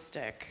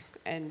diagnostic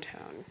in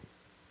tone.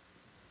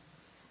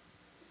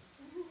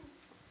 Do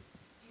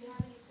you have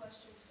any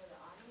questions for the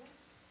audience?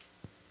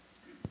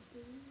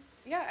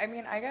 Yeah, I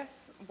mean, I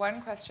guess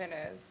one question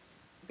is,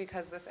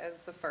 because this is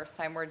the first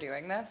time we're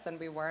doing this and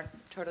we weren't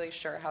totally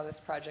sure how this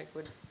project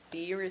would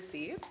be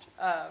received,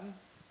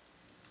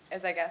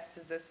 is I guess,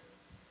 does this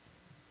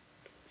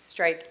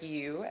strike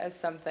you as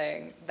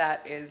something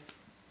that is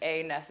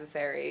A,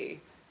 necessary,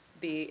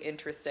 B,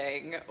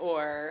 interesting,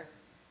 or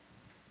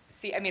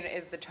C, I mean,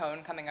 is the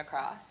tone coming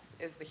across?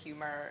 Is the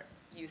humor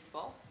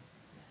useful?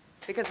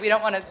 Because we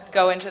don't want to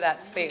go into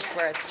that space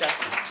where it's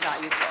just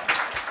not useful.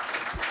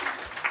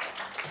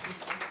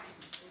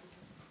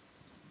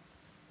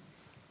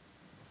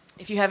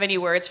 If you have any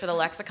words for the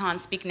lexicon,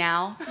 speak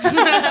now.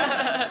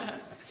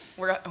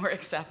 We're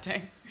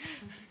accepting.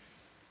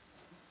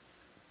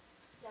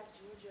 That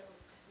Georgia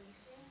O'Keeffe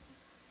thing,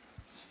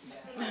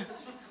 kind of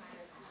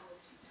cool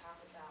to talk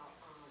about.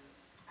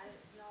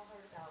 Y'all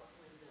heard about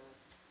when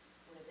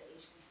one of the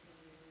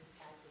HBCUs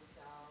had to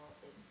sell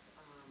its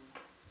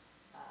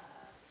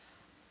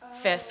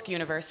Fisk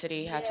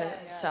University had to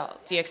sell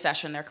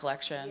deaccession their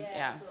collection.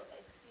 Yeah. So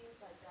it seems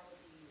like that would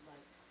be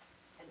like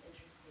an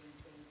interesting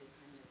thing to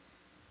kind of,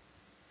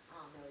 I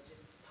don't know, it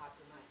just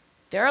popped in my.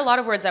 There are a lot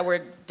of words that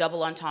were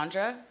double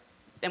entendre,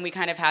 and we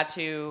kind of had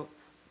to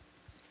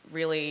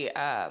really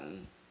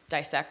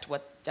dissect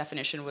what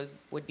definition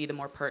would be the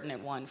more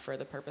pertinent one for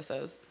the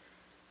purposes.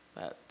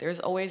 But there's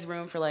always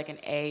room for like an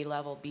A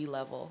level, B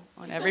level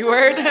on every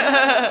word.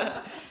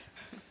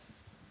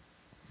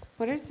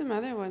 What are some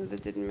other ones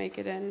that didn't make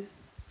it in?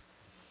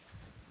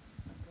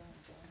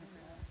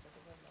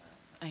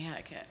 Oh, yeah,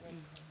 I can't.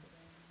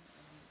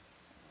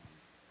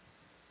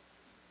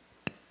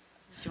 Do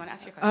you want to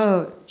ask your question?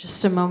 Oh,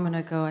 just a moment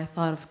ago, I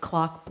thought of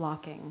clock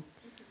blocking.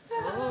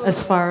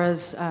 As far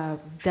as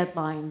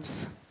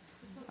deadlines,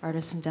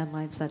 artists and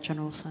deadlines, that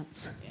general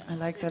sense. I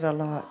like that a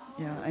lot.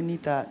 Yeah, I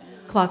need that.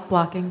 Clock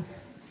blocking.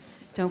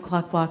 Don't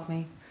clock block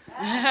me.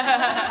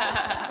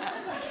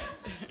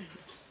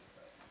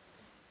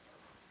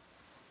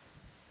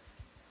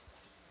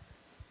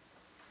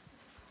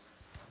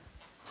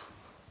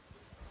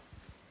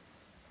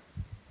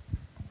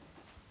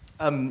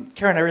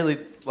 Karen, I really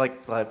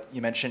like that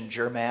you mentioned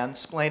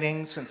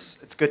Germansplaining, since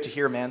it's good to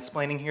hear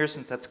mansplaining here,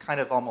 since that's kind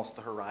of almost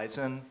the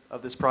horizon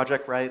of this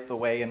project, right? The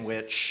way in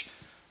which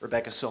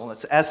Rebecca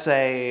Solnit's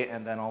essay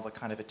and then all the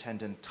kind of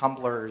attendant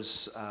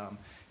tumblers, all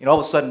of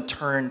a sudden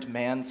turned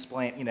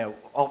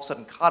all of a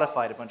sudden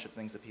codified a bunch of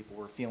things that people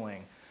were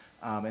feeling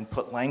and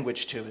put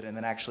language to it, and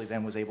then actually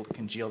then was able to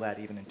congeal that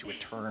even into a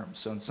term.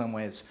 So in some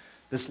ways,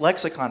 this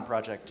Lexicon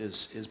project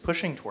is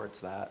pushing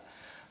towards that.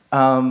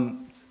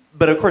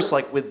 But of course,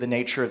 like with the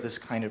nature of this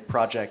kind of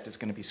project, it's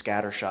going to be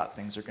scattershot.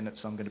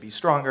 Some going to be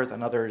stronger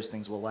than others.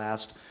 Things will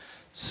last.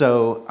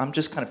 So I'm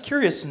just kind of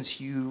curious, since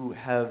you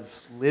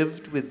have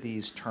lived with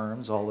these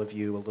terms, all of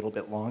you, a little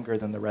bit longer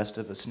than the rest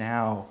of us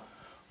now,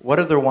 what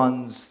are the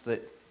ones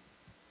that,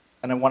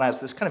 and I want to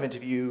ask this kind of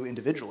interview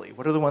individually,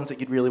 what are the ones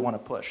that you'd really want to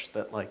push,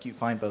 that like you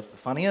find both the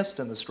funniest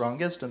and the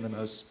strongest and the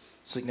most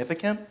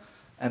significant,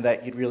 and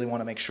that you'd really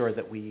want to make sure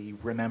that we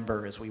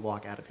remember as we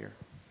walk out of here?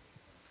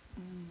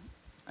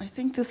 I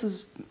think this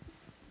is,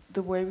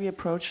 the way we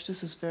approach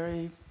this is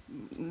very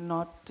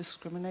not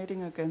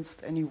discriminating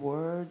against any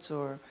words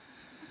or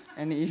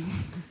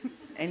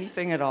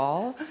anything at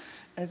all.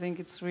 I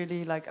think it's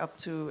really like up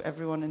to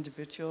everyone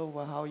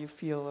individual how you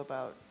feel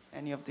about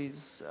any of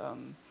these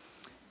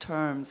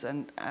terms.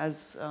 And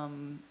as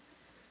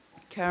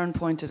Karen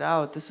pointed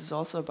out, this is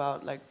also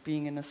about like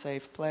being in a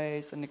safe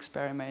place and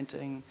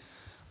experimenting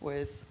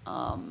with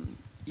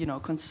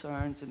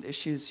concerns and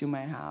issues you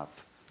may have.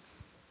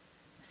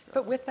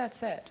 But with that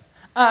said,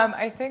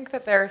 I think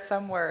that there are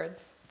some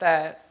words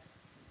that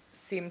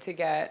seem to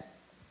get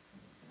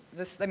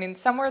this. I mean,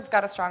 some words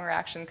got a strong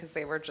reaction because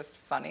they were just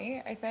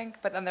funny, I think.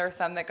 But then there are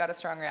some that got a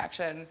strong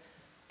reaction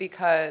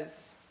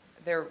because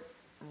they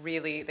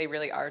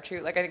really are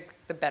true. Like I think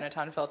the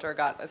Benetton filter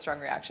got a strong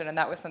reaction, and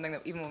that was something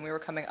that even when we were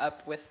coming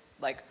up with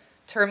like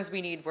terms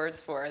we need words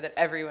for, that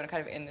everyone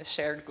kind of in this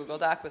shared Google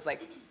Doc was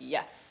like,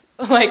 yes,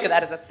 like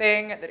that is a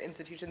thing that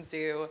institutions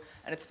do,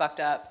 and it's fucked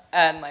up,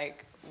 and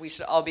like we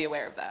should all be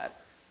aware of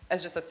that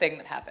as just a thing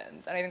that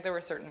happens. And I think there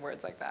were certain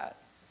words like that.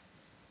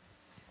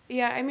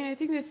 Yeah, I mean, I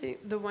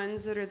think the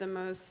ones that are the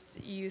most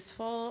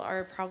useful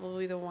are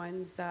probably the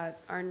ones that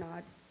are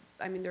not,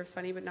 I mean, they're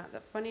funny but not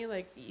that funny,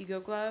 like ego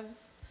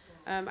gloves.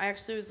 I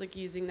actually was like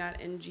using that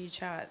in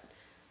GChat,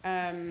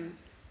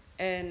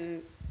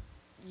 and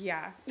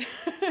yeah,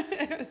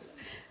 it was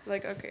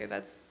like, okay,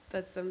 that's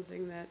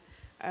something that,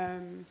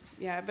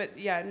 yeah, but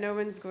yeah, no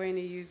one's going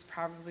to use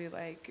probably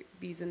like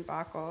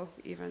Biesenbachl,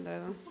 even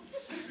though.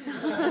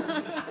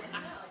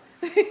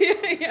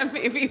 Yeah,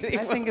 maybe they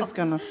I think it's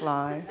gonna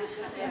fly.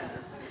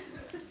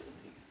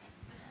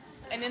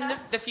 And in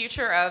the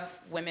future of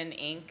Women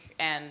Inc.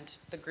 and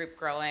the group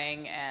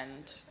growing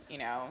and, you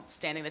know,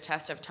 standing the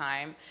test of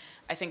time,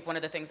 I think one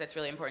of the things that's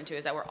really important too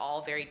is that we're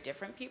all very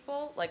different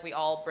people. Like we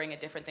all bring a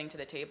different thing to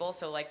the table.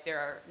 So like there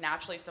are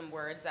naturally some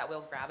words that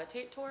we'll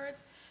gravitate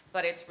towards,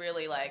 but it's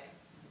really like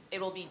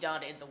it'll be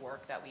done in the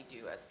work that we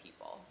do as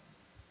people.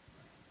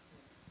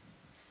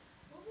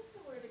 What was the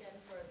word again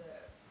for the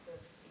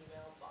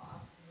female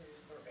boss who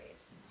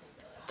berates?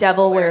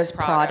 Devil wears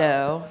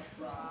Prado.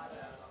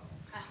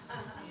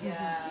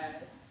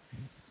 Yes.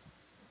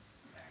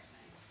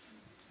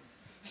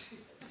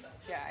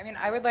 Yeah, I mean,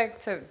 I would like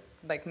to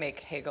like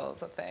make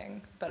Hegel's a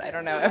thing, but I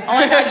don't know if Oh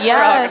my God, we're all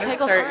yes, gonna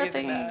Hegel's start are a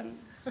using that. thing.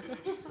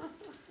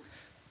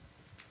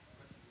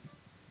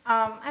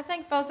 I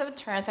think both of the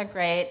terms are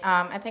great.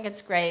 I think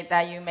it's great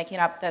that you're making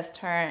up this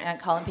term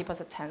and calling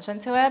people's attention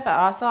to it, but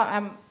also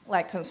I'm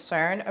like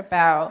concerned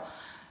about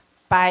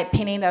by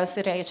pinning those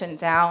situations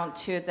down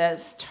to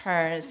this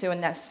terms, it would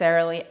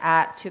necessarily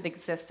add to the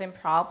existing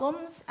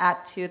problems,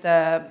 add to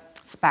the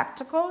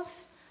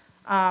spectacles.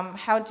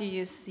 How do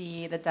you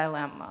see the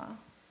dilemma?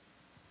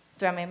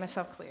 Do I make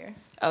myself clear?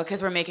 Oh,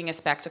 because we're making a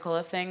spectacle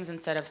of things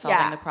instead of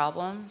solving the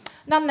problems?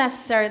 Not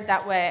necessarily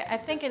that way. I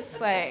think it's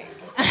like,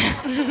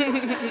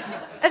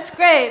 it's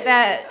great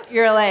that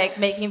you're like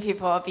making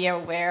people be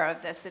aware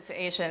of the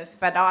situations,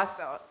 but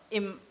also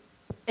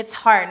it's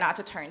hard not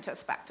to turn into a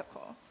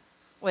spectacle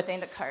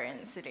within the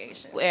current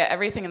situation. Yeah,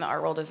 everything in the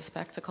art world is a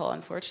spectacle,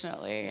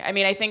 unfortunately. I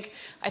mean, I think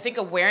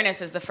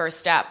awareness is the first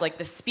step. Like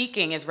the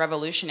speaking is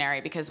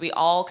revolutionary because we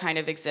all kind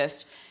of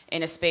exist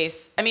in a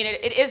space. I mean,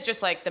 it is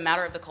just like the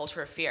matter of the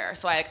culture of fear.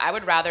 So I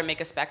would rather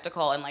make a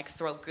spectacle and like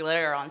throw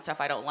glitter on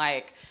stuff I don't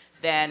like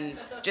than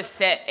just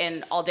sit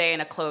all day in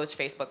a closed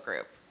Facebook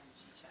group.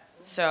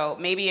 So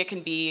maybe it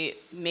can be,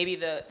 maybe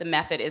the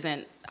method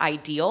isn't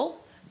ideal,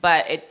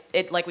 but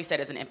it like we said,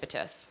 is an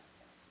impetus.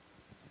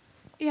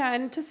 Yeah,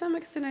 and to some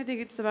extent, I think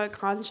it's about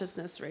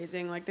consciousness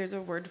raising. Like, there's a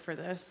word for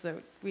this that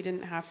we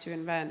didn't have to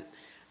invent.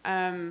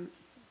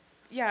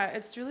 Yeah,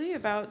 it's really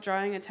about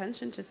drawing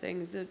attention to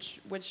things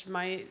which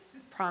might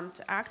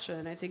prompt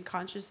action. I think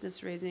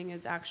consciousness raising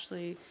is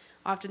actually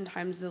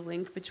oftentimes the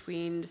link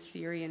between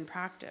theory and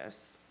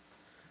practice.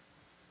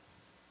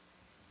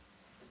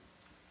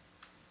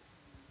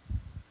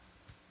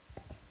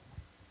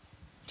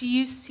 Do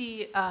you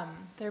see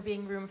there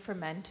being room for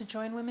men to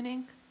join Women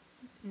Inc.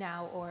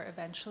 now or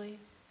eventually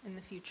in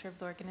the future of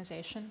the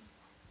organization?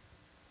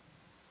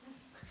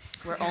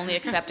 We're only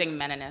accepting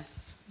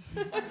meninists.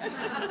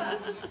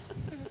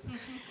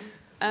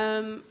 I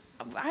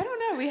don't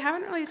know. We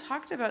haven't really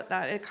talked about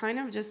that. It kind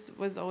of just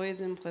was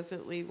always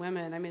implicitly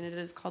women. I mean, it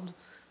is called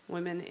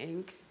Women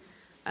Inc.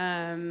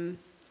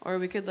 Or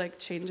we could like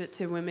change it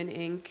to Women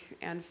Inc.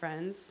 and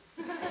Friends.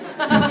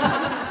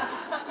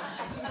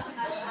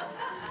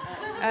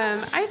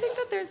 I think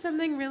that there's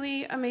something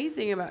really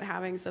amazing about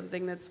having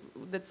something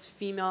that's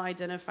female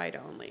identified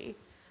only.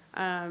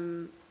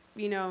 You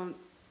know,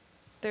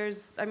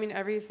 I mean,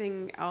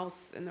 everything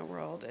else in the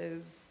world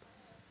is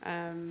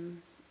not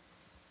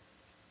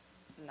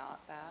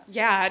that.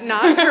 Yeah,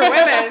 not for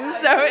women.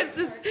 So it's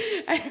just,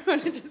 I don't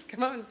want to just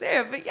come up and say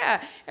it, but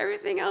yeah,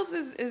 everything else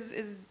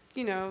is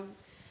you know,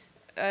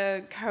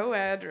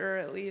 co-ed or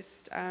at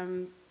least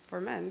for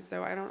men.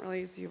 So I don't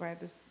really see why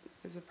this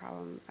is a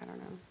problem. I don't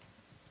know.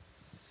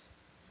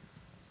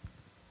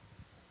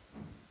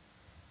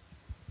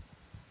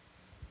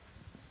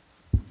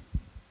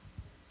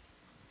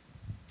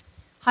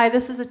 Hi,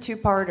 this is a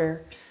two-parter.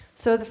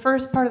 So the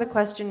first part of the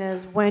question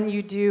is, when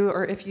you do,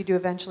 or if you do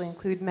eventually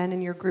include men in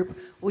your group,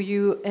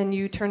 and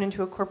you turn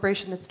into a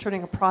corporation that's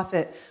turning a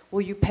profit,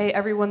 will you pay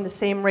everyone the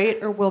same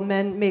rate, or will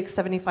men make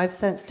 75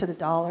 cents to the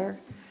dollar?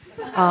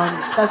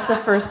 That's the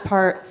first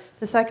part.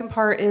 The second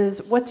part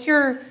is, what's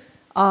your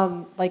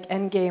like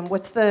end game?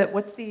 What's the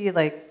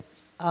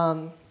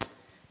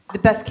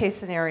best case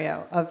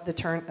scenario of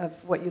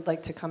of what you'd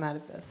like to come out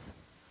of this?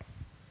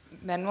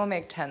 Men will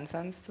make 10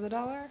 cents to the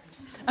dollar.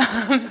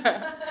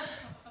 I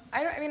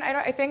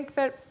think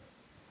that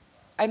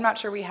I'm not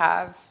sure we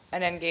have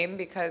an end game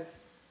because,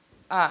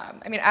 I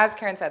mean, as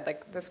Karen said,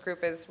 like this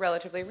group is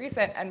relatively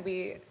recent and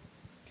we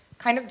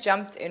kind of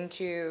jumped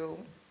into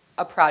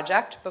a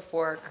project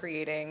before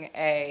creating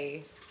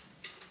a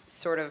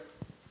sort of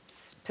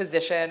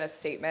position, a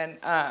statement.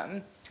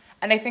 And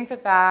I think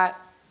that that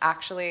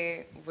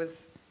actually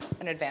was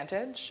an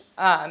advantage,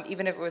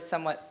 even if it was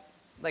somewhat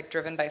like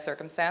driven by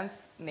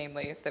circumstance,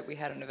 namely that we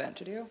had an event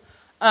to do.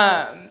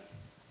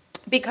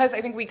 Because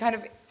I think we kind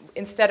of,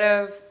 instead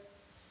of,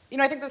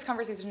 I think those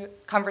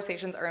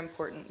conversations are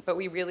important, but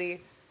we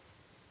really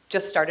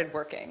just started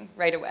working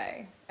right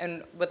away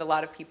and with a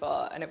lot of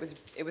people, and it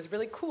was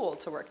really cool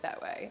to work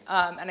that way.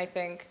 And I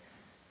think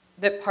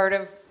that part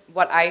of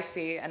what I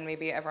see, and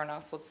maybe everyone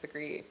else will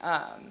disagree,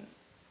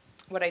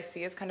 what I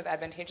see as kind of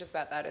advantageous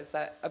about that is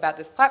that about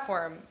this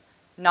platform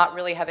not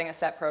really having a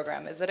set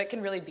program is that it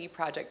can really be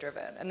project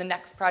driven, and the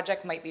next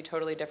project might be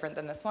totally different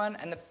than this one,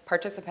 and the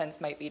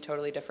participants might be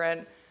totally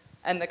different,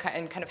 and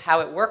kind of how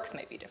it works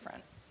might be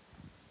different.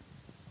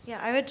 Yeah,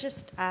 I would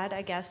just add,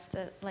 I guess,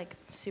 that like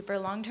super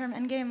long-term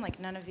endgame, like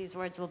none of these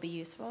words will be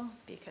useful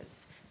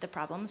because the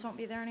problems won't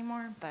be there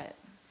anymore, but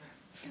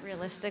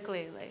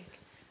realistically, like,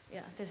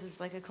 yeah, this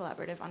is like a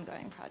collaborative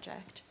ongoing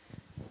project.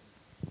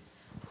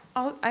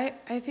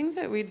 I think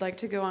that we'd like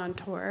to go on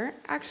tour,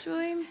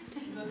 actually,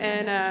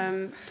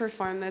 and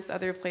perform this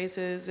other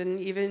places and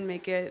even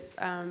make it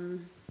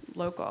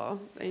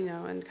local,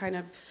 and kind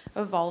of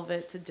evolve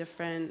it to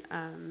different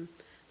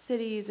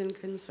cities and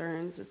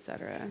concerns,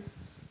 etc.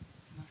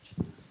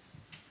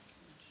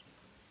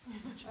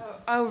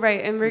 Oh,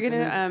 right, and we're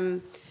gonna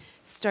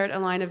start a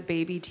line of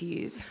baby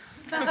teas.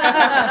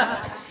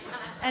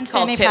 And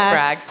called fanny tip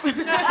packs. brag.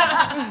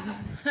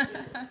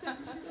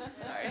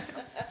 Sorry.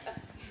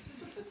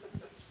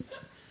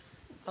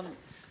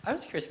 I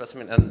was curious about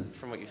something, and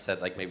from what you said,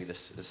 like maybe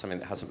this is something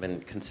that hasn't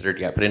been considered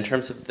yet, but in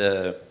terms of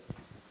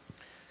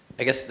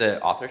I guess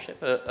the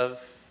authorship of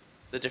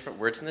the different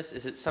words in this,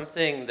 is it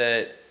something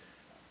that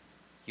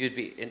you'd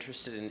be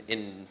interested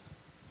in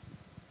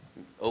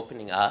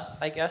opening up,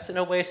 I guess, in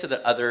a way, so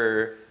that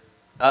other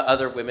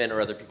women or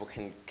other people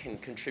can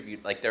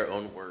contribute like their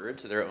own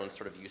words or their own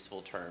sort of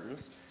useful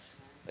terms?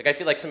 Like, I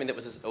feel like something that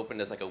was as open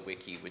as like a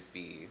wiki would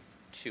be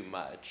too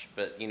much,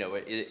 but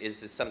is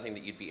this something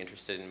that you'd be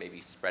interested in maybe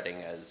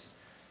spreading as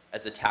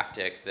a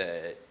tactic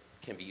that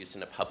can be used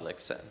in a public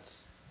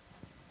sense?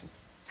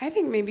 I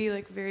think maybe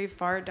like very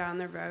far down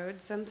the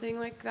road, something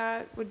like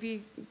that would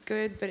be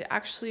good, but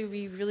actually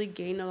we really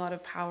gained a lot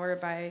of power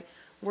by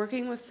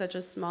working with such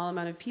a small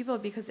amount of people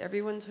because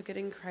everyone took it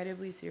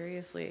incredibly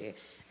seriously,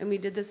 and we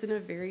did this in a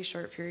very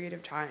short period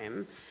of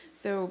time.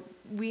 So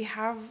we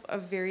have a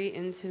very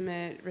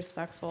intimate,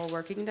 respectful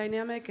working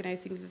dynamic, and I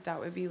think that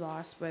would be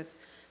lost with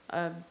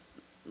a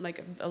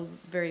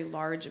very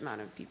large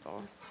amount of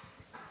people.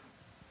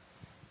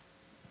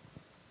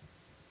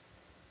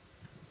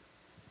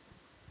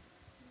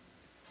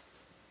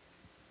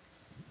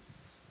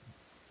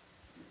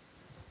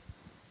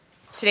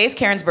 Today's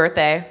Karen's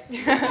birthday.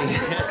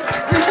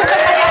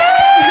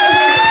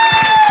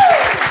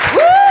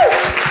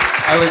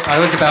 I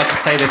was about to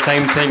say the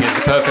same thing. It's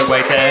a perfect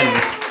way to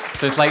end.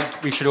 So it's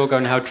like we should all go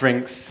and have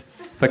drinks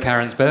for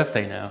Karen's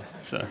birthday now.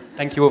 So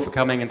thank you all for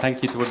coming, and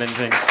thank you to Women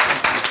Drink.